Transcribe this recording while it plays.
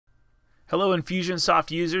Hello Infusionsoft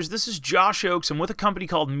users, this is Josh Oakes. I'm with a company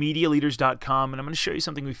called MediaLeaders.com, and I'm going to show you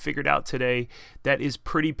something we figured out today that is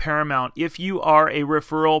pretty paramount. If you are a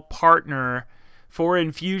referral partner for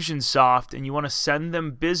Infusionsoft and you want to send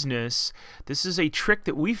them business, this is a trick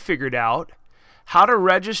that we figured out. How to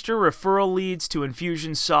register referral leads to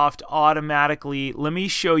Infusionsoft automatically. Let me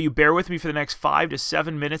show you. Bear with me for the next 5 to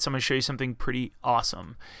 7 minutes. I'm going to show you something pretty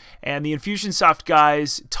awesome. And the Infusionsoft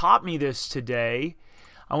guys taught me this today.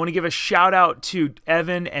 I want to give a shout out to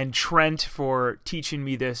Evan and Trent for teaching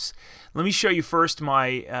me this. Let me show you first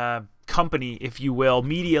my company, if you will,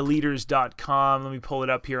 MediaLeaders.com. Let me pull it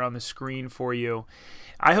up here on the screen for you.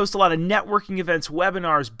 I host a lot of networking events,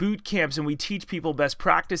 webinars, boot camps, and we teach people best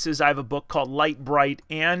practices. I have a book called Light, Bright,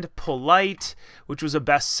 and Polite, which was a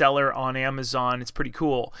bestseller on Amazon. It's pretty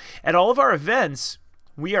cool. At all of our events,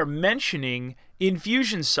 we are mentioning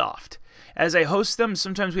Infusionsoft. As I host them,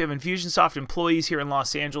 sometimes we have Infusionsoft employees here in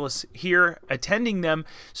Los Angeles here attending them.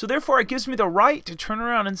 So therefore, it gives me the right to turn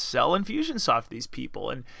around and sell Infusionsoft to these people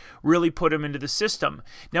and really put them into the system.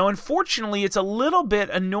 Now, unfortunately, it's a little bit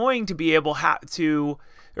annoying to be able to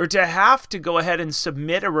have to go ahead and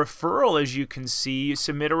submit a referral. As you can see, you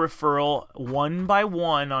submit a referral one by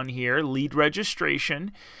one on here, lead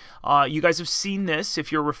registration. You guys have seen this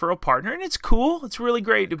if you're a referral partner, and it's cool. It's really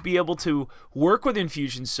great to be able to work with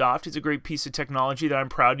Infusionsoft. It's a great piece of technology that I'm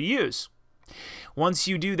proud to use. Once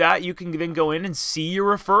you do that, you can then go in and see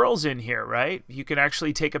your referrals in here, right? You can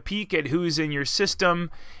actually take a peek at who's in your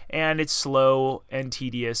system, and it's slow and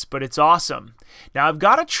tedious, but it's awesome. Now, I've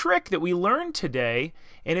got a trick that we learned today,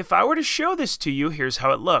 and if I were to show this to you, here's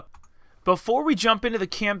how it looked. Before we jump into the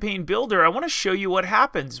campaign builder, I want to show you what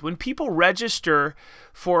happens when people register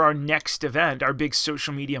for our next event, our big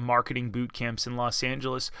social media marketing boot camps in Los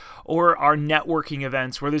Angeles, or our networking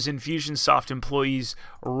events where there's Infusionsoft employees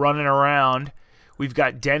running around. We've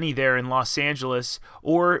got Denny there in Los Angeles,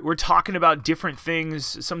 or we're talking about different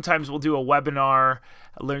things. Sometimes we'll do a webinar,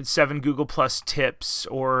 learn 7 Google Plus tips,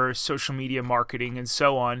 or social media marketing, and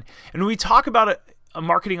so on. And when we talk about a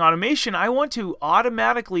marketing automation, I want to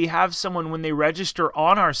automatically have someone, when they register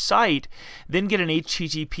on our site, then get an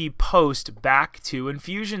HTTP post back to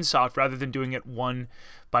Infusionsoft rather than doing it one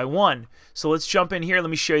by one. So let's jump in here. Let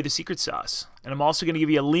me show you the secret sauce. And I'm also going to give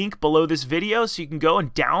you a link below this video so you can go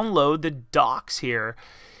and download the docs here.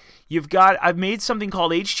 I've made something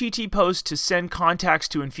called HTTP post to send contacts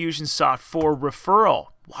to Infusionsoft for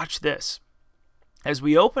referral. Watch this. As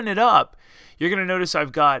we open it up, you're going to notice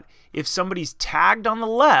I've got, if somebody's tagged on the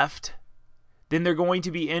left, then they're going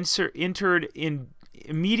to be entered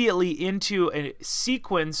immediately into a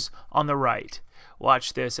sequence on the right.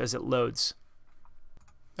 Watch this as it loads.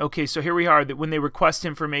 Okay, so here we are. When they request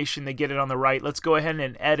information, they get it on the right. Let's go ahead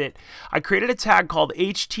and edit. I created a tag called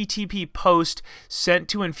HTTP post sent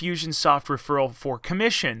to Infusionsoft referral for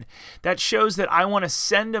commission. That shows that I want to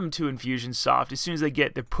send them to Infusionsoft as soon as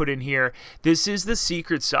they're put in here. This is the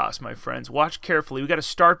secret sauce, my friends. Watch carefully. We got a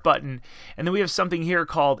start button, and then we have something here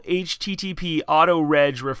called HTTP auto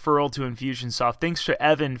reg referral to Infusionsoft. Thanks to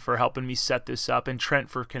Evan for helping me set this up, and Trent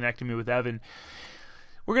for connecting me with Evan.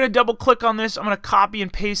 We're going to double click on this. I'm going to copy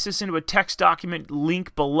and paste this into a text document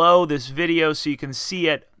link below this video so you can see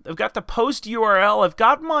it. I've got the post URL. I've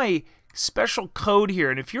got my special code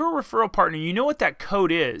here. And if you're a referral partner, you know what that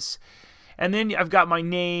code is. And then I've got my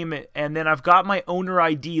name, and then I've got my owner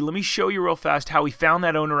ID. Let me show you real fast how we found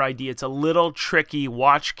that owner ID. It's a little tricky.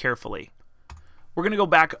 Watch carefully. We're going to go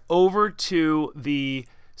back over to the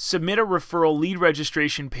submit a referral lead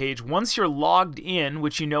registration page. Once you're logged in,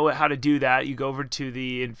 which you know how to do that, you go over to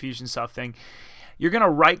the Infusionsoft thing. You're going to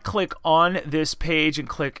right click on this page and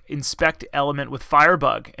click inspect element with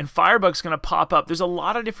Firebug, and Firebug's going to pop up. There's a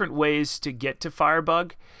lot of different ways to get to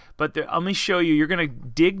Firebug, but let me show you. You're going to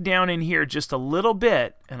dig down in here just a little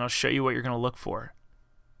bit, and I'll show you what you're going to look for.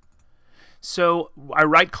 So I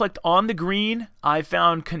right clicked on the green. I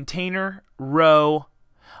found container row.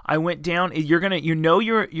 I went down.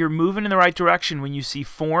 You're moving in the right direction when you see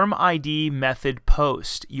form ID method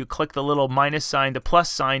post. You click the little minus sign, the plus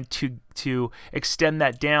sign to extend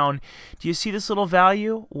that down. Do you see this little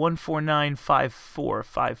value?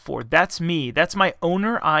 1495454. That's me. That's my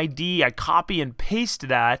owner ID. I copy and paste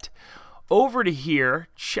that over to here.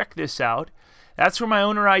 Check this out. That's where my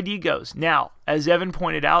owner ID goes. Now, as Evan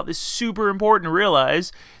pointed out, this is super important to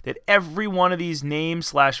realize that every one of these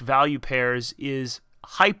name/value pairs is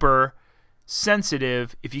hyper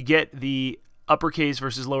sensitive if you get the uppercase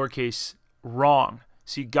versus lowercase wrong.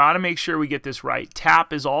 So you got to make sure we get this right.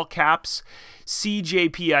 TAP is all caps.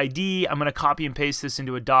 CJPID, I'm going to copy and paste this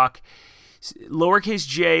into a doc. Lowercase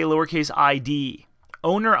j, lowercase ID.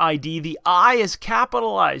 Owner ID, the I is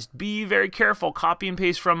capitalized. Be very careful. Copy and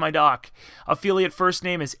paste from my doc. Affiliate first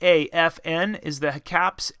name is AFN, is the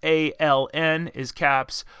caps. ALN is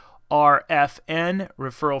caps. RFN,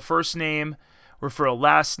 referral first name. Referral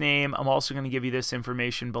last name. I'm also going to give you this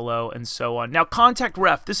information below and so on. Now, contact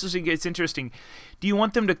ref. It's interesting. Do you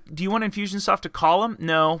want Infusionsoft to call them?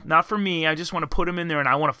 No, not for me. I just want to put them in there and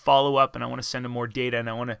I want to follow up and I want to send them more data and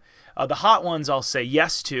I want to the hot ones I'll say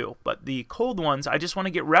yes to, but the cold ones I just want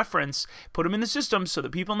to get reference, put them in the system so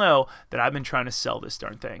that people know that I've been trying to sell this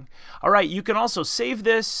darn thing. All right, you can also save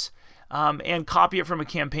this and copy it from a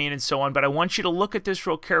campaign and so on, but I want you to look at this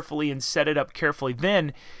real carefully and set it up carefully.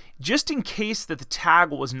 Then, just in case that the tag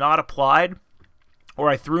was not applied, or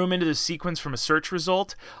I threw them into the sequence from a search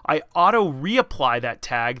result, I auto reapply that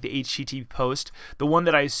tag, the HTTP post, the one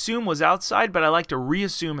that I assume was outside, but I like to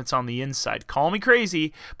reassume it's on the inside. Call me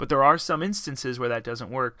crazy, but there are some instances where that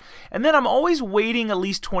doesn't work. And then I'm always waiting at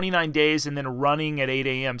least 29 days and then running at 8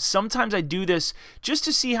 a.m. Sometimes I do this just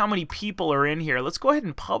to see how many people are in here. Let's go ahead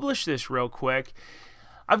and publish this real quick.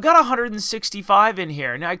 I've got 165 in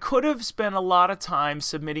here. Now, I could have spent a lot of time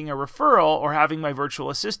submitting a referral or having my virtual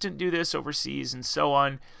assistant do this overseas and so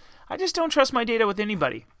on. I just don't trust my data with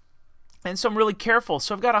anybody. And so I'm really careful.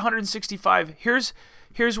 So I've got 165. Here's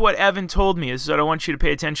what Evan told me. This is what I want you to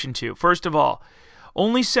pay attention to. First of all,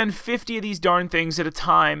 only send 50 of these darn things at a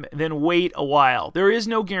time, then wait a while. There is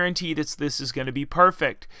no guarantee that this is going to be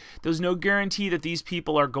perfect. There's no guarantee that these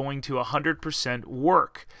people are going to 100%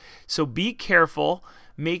 work. So be careful.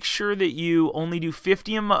 Make sure that you only do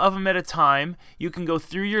 50 of them at a time. You can go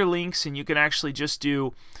through your links and you can actually just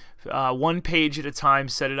do one page at a time,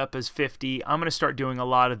 set it up as 50. I'm going to start doing a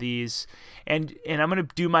lot of these. And I'm going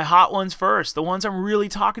to do my hot ones first, the ones I'm really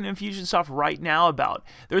talking to Infusionsoft right now about.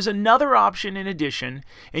 There's another option in addition,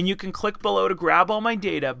 and you can click below to grab all my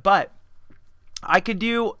data, but I could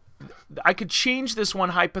change this one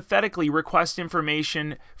hypothetically, request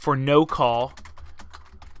information for no call.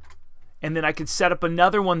 And then I could set up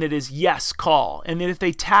another one that is yes, call. And then if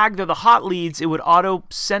they tag they're the hot leads, it would auto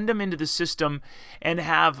send them into the system and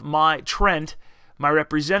have Trent, my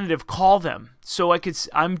representative, call them. So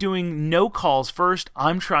I'm doing no calls first.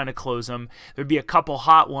 I'm trying to close them. There'd be a couple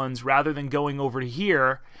hot ones. Rather than going over to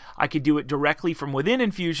here, I could do it directly from within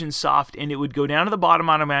Infusionsoft, and it would go down to the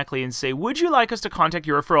bottom automatically and say, would you like us to contact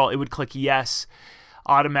your referral? It would click yes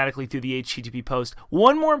automatically through the HTTP post.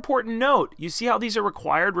 One more important note, you see how these are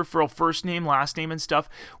required, referral first name, last name, and stuff?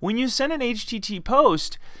 When you send an HTTP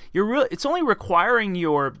post, it's only requiring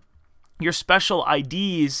your special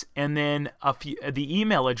IDs and then the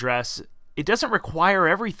email address. It doesn't require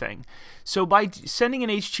everything. So by sending an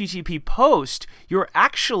HTTP post, you're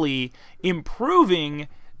actually improving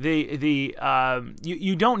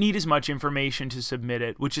you don't need as much information to submit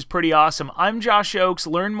it, which is pretty awesome. I'm Josh Oakes.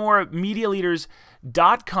 Learn more at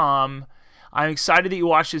MediaLeaders.com. I'm excited that you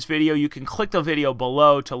watched this video. You can click the video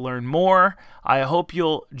below to learn more. I hope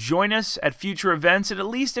you'll join us at future events, and at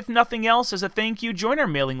least, if nothing else, as a thank you, join our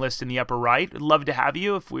mailing list in the upper right. I'd love to have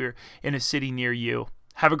you if we're in a city near you.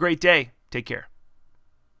 Have a great day. Take care.